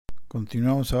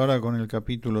Continuamos ahora con el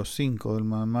capítulo 5 del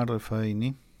Mahamar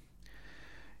Refaini.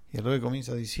 Y el Rebbe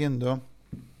comienza diciendo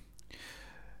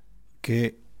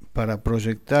que para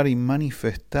proyectar y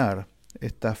manifestar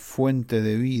esta fuente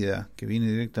de vida que viene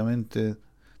directamente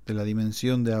de la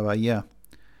dimensión de Havaya,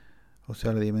 o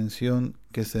sea, la dimensión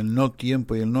que es el no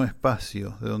tiempo y el no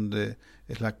espacio, de donde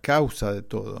es la causa de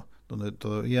todo, donde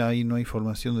todavía ahí no hay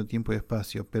formación de tiempo y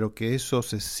espacio, pero que eso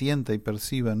se sienta y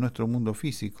perciba en nuestro mundo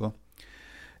físico.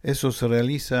 Eso se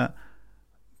realiza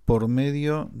por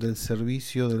medio del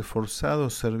servicio, del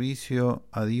forzado servicio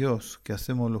a Dios que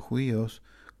hacemos los judíos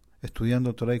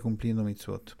estudiando Torah y cumpliendo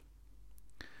mitzvot.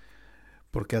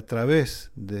 Porque a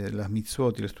través de las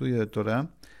mitzvot y el estudio de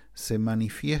Torah se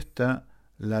manifiesta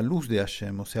la luz de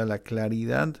Hashem, o sea, la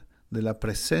claridad de la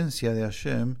presencia de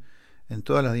Hashem en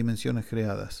todas las dimensiones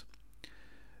creadas.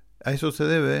 A eso se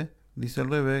debe, dice el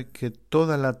Rebbe, que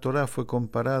toda la Torah fue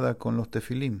comparada con los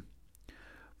tefilín.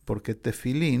 Porque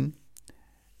tefilín,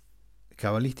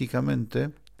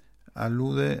 cabalísticamente,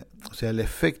 alude, o sea, el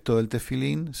efecto del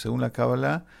tefilín, según la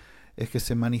Kabbalah, es que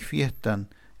se manifiestan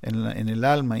en el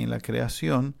alma y en la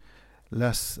creación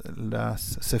las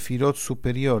sefirot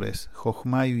superiores,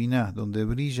 Jochma y Binah, donde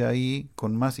brilla ahí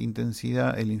con más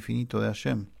intensidad el infinito de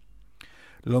Hashem.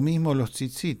 Lo mismo los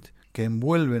tzitzit, que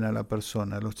envuelven a la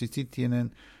persona. Los tzitzit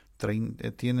tienen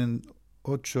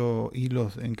 8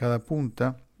 hilos en cada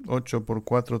punta, 8 por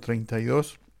 4,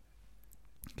 32,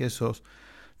 que esos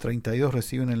 32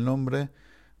 reciben el nombre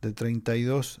de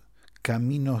 32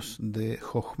 caminos de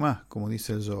Jochma, como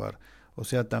dice el Zohar. O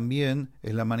sea, también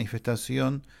es la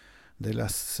manifestación de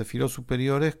las sefirot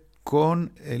superiores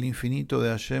con el infinito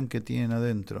de Hashem que tienen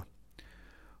adentro.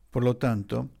 Por lo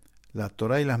tanto, la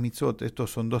Torah y las mitzvot, estos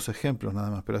son dos ejemplos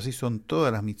nada más, pero así son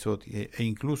todas las mitzvot, e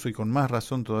incluso y con más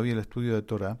razón todavía el estudio de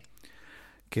Torah,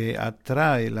 que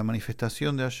atrae la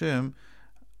manifestación de Hashem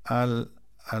a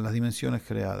las dimensiones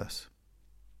creadas.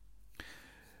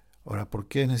 Ahora, ¿por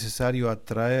qué es necesario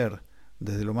atraer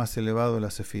desde lo más elevado de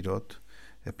la Sefirot?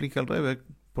 Explica el Rebbe,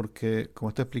 porque, como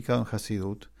está explicado en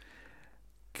Hasidut,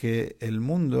 que el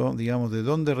mundo, digamos, de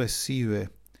dónde recibe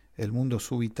el mundo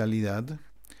su vitalidad,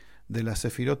 de las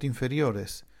Sefirot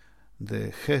inferiores,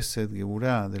 de Gesed,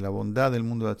 Geburah, de la bondad del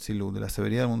mundo de Atzilut, de la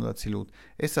severidad del mundo de Atzilut.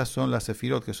 Esas son las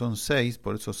Sefirot, que son 6,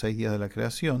 por esos 6 días de la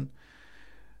creación,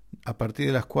 a partir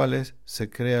de las cuales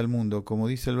se crea el mundo, como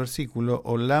dice el versículo,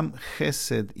 Olam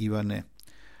Gesed Ibané.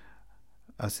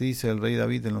 Así dice el rey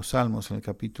David en los Salmos, en el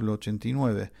capítulo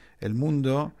 89. El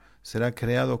mundo será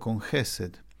creado con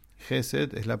Gesed.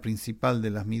 Gesed es la principal de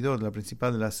las Midot, la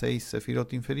principal de las 6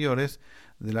 Sefirot inferiores,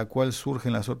 de la cual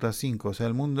surgen las otras 5. O sea,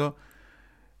 el mundo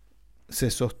se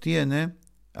sostiene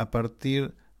a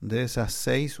partir de esas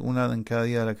 6, una en cada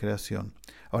día de la creación.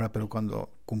 Ahora, pero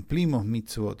cuando cumplimos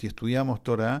mitzvot y estudiamos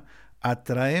Torah,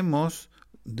 atraemos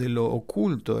de lo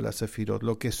oculto de la Sefirot,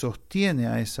 lo que sostiene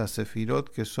a esas Sefirot,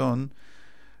 que son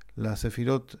las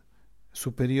Sefirot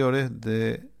superiores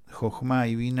de Jochma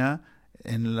y Binah,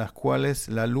 en las cuales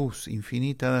la luz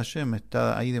infinita de Hashem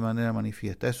está ahí de manera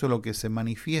manifiesta. Eso es lo que se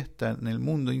manifiesta en el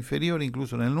mundo inferior,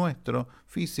 incluso en el nuestro,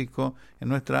 físico, en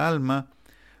nuestra alma,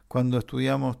 cuando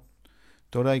estudiamos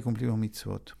Torah y cumplimos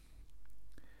mitzvot.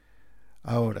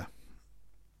 Ahora,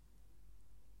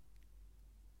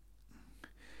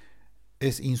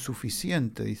 es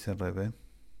insuficiente, dice el Rebbe,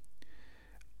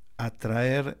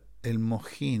 atraer el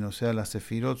mojín, o sea, las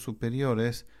sefirot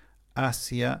superiores,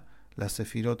 hacia las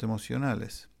sefirot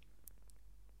emocionales.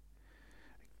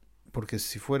 Porque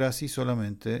si fuera así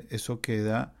solamente, eso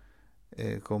queda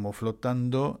como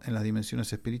flotando en las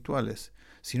dimensiones espirituales,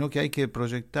 sino que hay que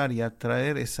proyectar y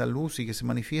atraer esa luz y que se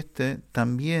manifieste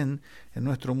también en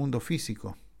nuestro mundo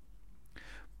físico.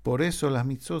 Por eso las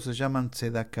mitzvot se llaman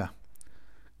tzedaká.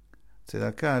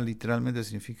 Tzedaká literalmente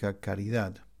significa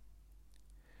caridad.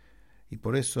 Y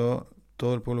por eso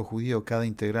todo el pueblo judío, cada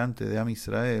integrante de Am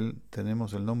Israel,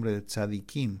 tenemos el nombre de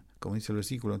tzadikim. Como dice el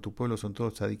versículo, en tu pueblo son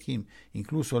todos tzadikim.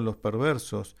 Incluso los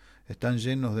perversos están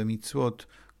llenos de mitzvot,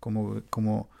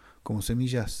 como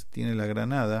semillas tiene la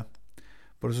granada.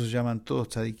 Por eso se llaman todos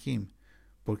tzadikim,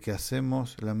 porque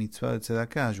hacemos la mitzvah de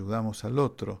tzedaká, ayudamos al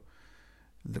otro,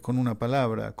 con una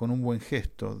palabra, con un buen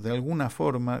gesto. De alguna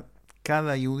forma,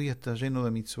 cada yudí está lleno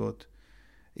de mitzvot.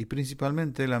 Y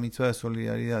principalmente la mitzvah de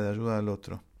solidaridad, de ayuda al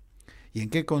otro. ¿Y en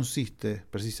qué consiste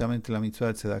precisamente la mitzvah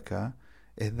de tzedaká?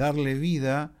 Es darle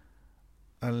vida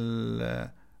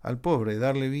al pobre,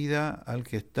 darle vida al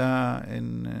que está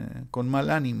con mal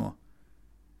ánimo.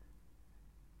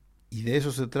 Y de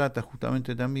eso se trata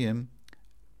justamente también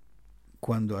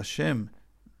cuando Hashem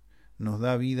nos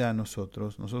da vida a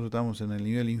nosotros. Nosotros estamos en el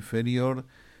nivel inferior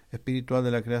espiritual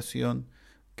de la creación,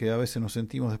 que a veces nos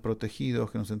sentimos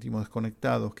desprotegidos, que nos sentimos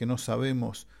desconectados, que no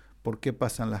sabemos por qué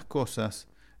pasan las cosas,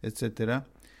 etc.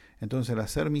 Entonces, al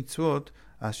hacer mitzvot,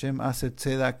 Hashem hace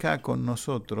tzedaká con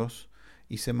nosotros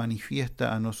y se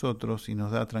manifiesta a nosotros y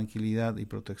nos da tranquilidad y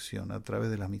protección a través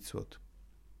de las mitzvot.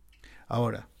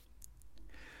 Ahora,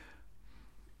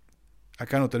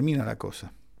 acá no termina la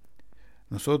cosa.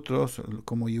 Nosotros,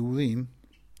 como Yehudim,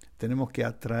 tenemos que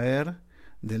atraer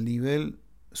del nivel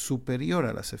superior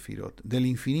a la Sefirot, del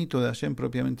infinito de Hashem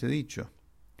propiamente dicho,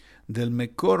 del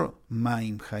Mekor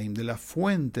Maim Haim, de la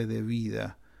fuente de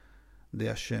vida de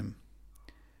Hashem,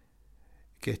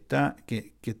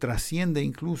 que trasciende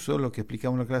incluso lo que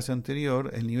explicamos en la clase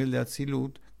anterior, el nivel de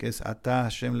Atzilut, que es Atá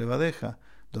Hashem Levadeja,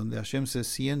 donde Hashem se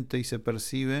siente y se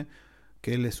percibe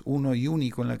que Él es uno y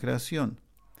único en la creación.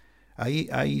 Ahí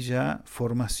hay ya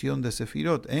formación de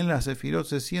Sefirot. En la Sefirot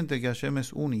se siente que Hashem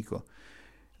es único.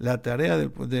 La tarea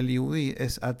del Yehudí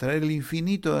es atraer el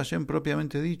infinito de Hashem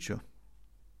propiamente dicho.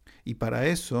 Y para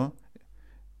eso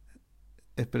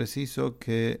es preciso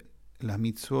que las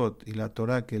mitzvot y la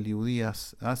Torah que el Yehudí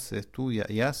hace, estudia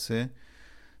y hace,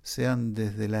 sean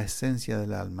desde la esencia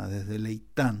del alma, desde el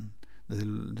Eitán,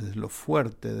 desde lo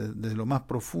fuerte, desde lo más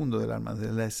profundo del alma,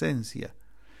 desde la esencia.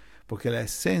 Porque la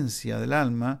esencia del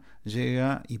alma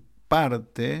llega y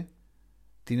parte,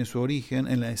 tiene su origen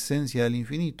en la esencia del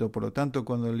infinito. Por lo tanto,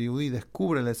 cuando el Yehudí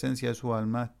descubre la esencia de su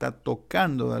alma, está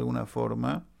tocando de alguna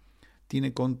forma,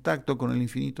 tiene contacto con el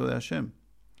infinito de Hashem.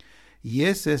 Y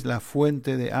esa es la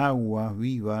fuente de aguas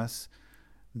vivas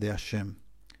de Hashem.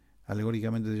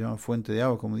 Alegóricamente se llama fuente de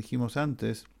agua, como dijimos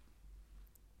antes,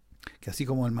 que así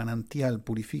como el manantial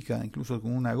purifica incluso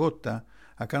con una gota,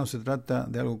 acá no se trata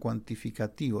de algo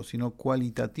cuantificativo, sino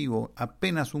cualitativo.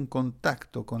 Apenas un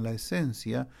contacto con la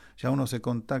esencia, ya uno se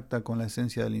contacta con la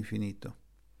esencia del infinito.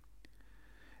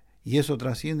 Y eso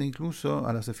trasciende incluso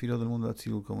a la Sefirot del mundo de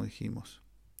Atzilut, como dijimos.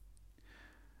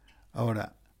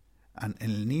 Ahora,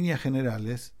 en líneas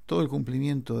generales, todo el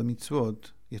cumplimiento de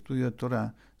mitzvot y estudio de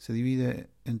Torah se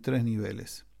divide en 3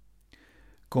 niveles: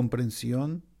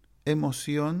 comprensión,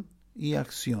 emoción y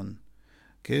acción,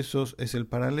 que eso es el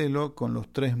paralelo con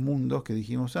los 3 mundos que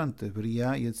dijimos antes,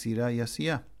 Briá, Yetzirá y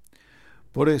Asiá.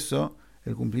 Por eso,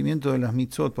 el cumplimiento de las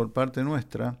mitzvot por parte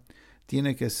nuestra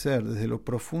tiene que ser desde lo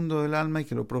profundo del alma, y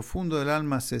que lo profundo del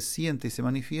alma se siente y se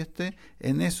manifieste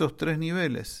en esos 3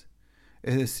 niveles,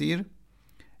 es decir,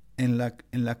 en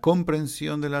la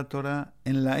comprensión de la Torah,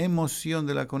 en la emoción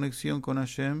de la conexión con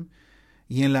Hashem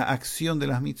y en la acción de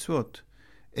las mitzvot.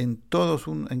 En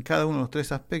cada uno de los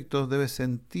 3 aspectos debe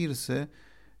sentirse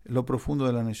lo profundo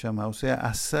de la Neshama, o sea,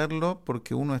 hacerlo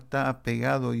porque uno está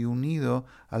apegado y unido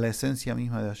a la esencia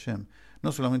misma de Hashem.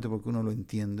 No solamente porque uno lo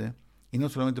entiende, y no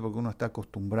solamente porque uno está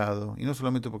acostumbrado, y no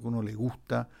solamente porque uno le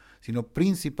gusta, sino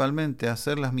principalmente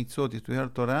hacer las mitzvot y estudiar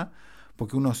Torah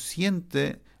porque uno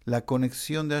siente la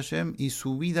conexión de Hashem y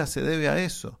su vida se debe a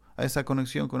eso, a esa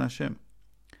conexión con Hashem.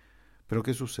 Pero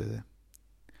 ¿qué sucede?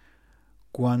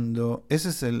 Cuando ese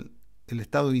es el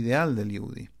estado ideal del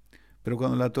Yehudí, pero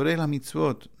cuando la Torah y las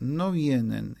mitzvot no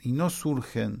vienen y no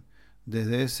surgen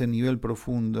desde ese nivel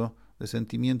profundo de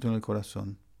sentimiento en el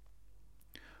corazón,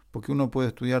 porque uno puede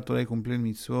estudiar Torah y cumplir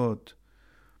mitzvot,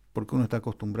 porque uno está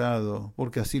acostumbrado,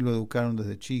 porque así lo educaron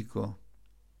desde chico.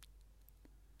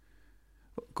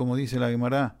 Como dice la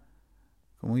Gemara,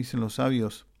 como dicen los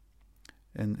sabios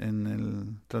en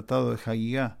el tratado de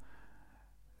Hagigá,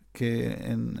 que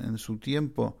en su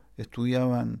tiempo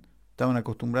estaban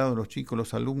acostumbrados los chicos,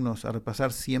 los alumnos, a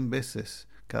repasar 100 veces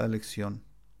cada lección.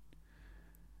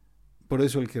 Por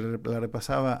eso el que la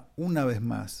repasaba una vez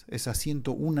más, esa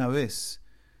 101 vez,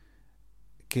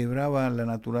 quebraba la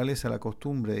naturaleza, la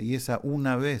costumbre, y esa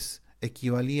una vez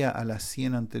equivalía a las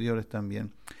 100 anteriores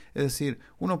también. Es decir,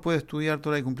 uno puede estudiar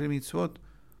Torah y cumplir mitzvot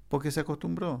porque se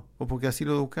acostumbró o porque así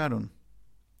lo educaron.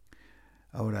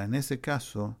 Ahora, en ese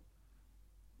caso,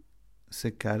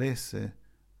 se carece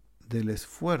del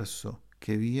esfuerzo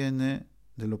que viene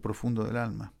de lo profundo del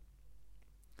alma.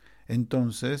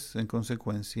 Entonces, en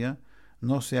consecuencia,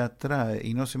 no se atrae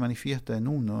y no se manifiesta en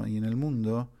uno y en el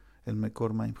mundo el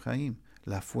Mekor Maim Haim,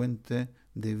 la fuente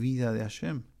de vida de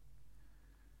Hashem.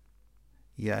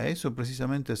 Y a eso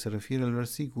precisamente se refiere el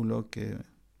versículo que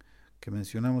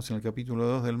mencionamos en el capítulo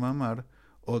 2 del Mamar,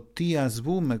 Oti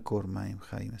azbu Mekor Maim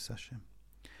Haim es Hashem.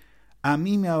 A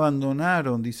mí me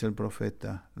abandonaron, dice el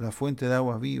profeta, la fuente de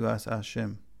aguas vivas a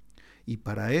Hashem. Y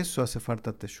para eso hace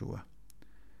falta teshuvá.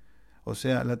 O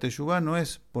sea, la teshuvá no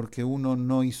es porque uno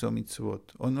no hizo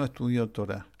mitzvot o no estudió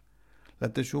Torah.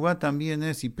 La teshuvá también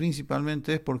es, y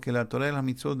principalmente es porque la Torah y las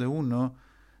mitzvot de uno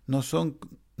no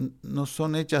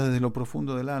son hechas desde lo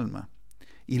profundo del alma.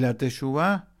 Y la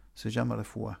teshuvá se llama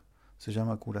refuá, se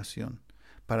llama curación.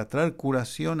 Para traer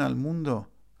curación al mundo,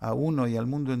 a uno y al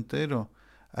mundo entero,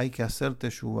 hay que hacer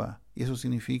teshuvá. Y eso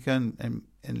significa,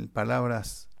 en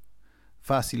palabras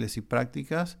fáciles y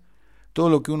prácticas, todo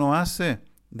lo que uno hace,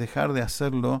 dejar de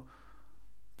hacerlo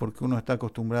porque uno está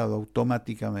acostumbrado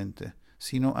automáticamente,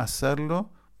 sino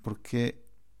hacerlo porque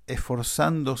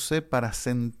esforzándose para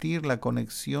sentir la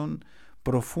conexión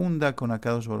profunda con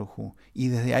Akadosh Baruj Hu. Y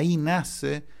desde ahí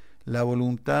nace la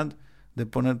voluntad de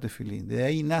poner tefilín, de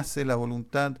ahí nace la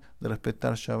voluntad de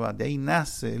respetar Shabbat, de ahí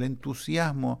nace el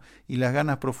entusiasmo y las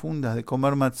ganas profundas de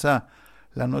comer matzá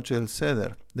la noche del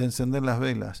Seder, de encender las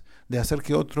velas, de hacer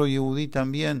que otro Yehudí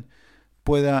también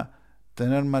pueda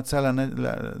tener matzá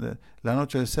la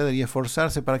noche del Seder y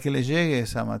esforzarse para que le llegue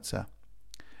esa matzá.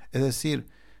 Es decir,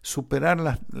 superar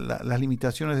las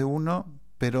limitaciones de uno,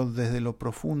 pero desde lo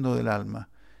profundo del alma.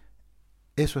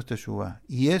 Eso es teshuvá,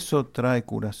 y eso trae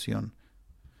curación.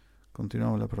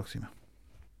 Continuamos la próxima.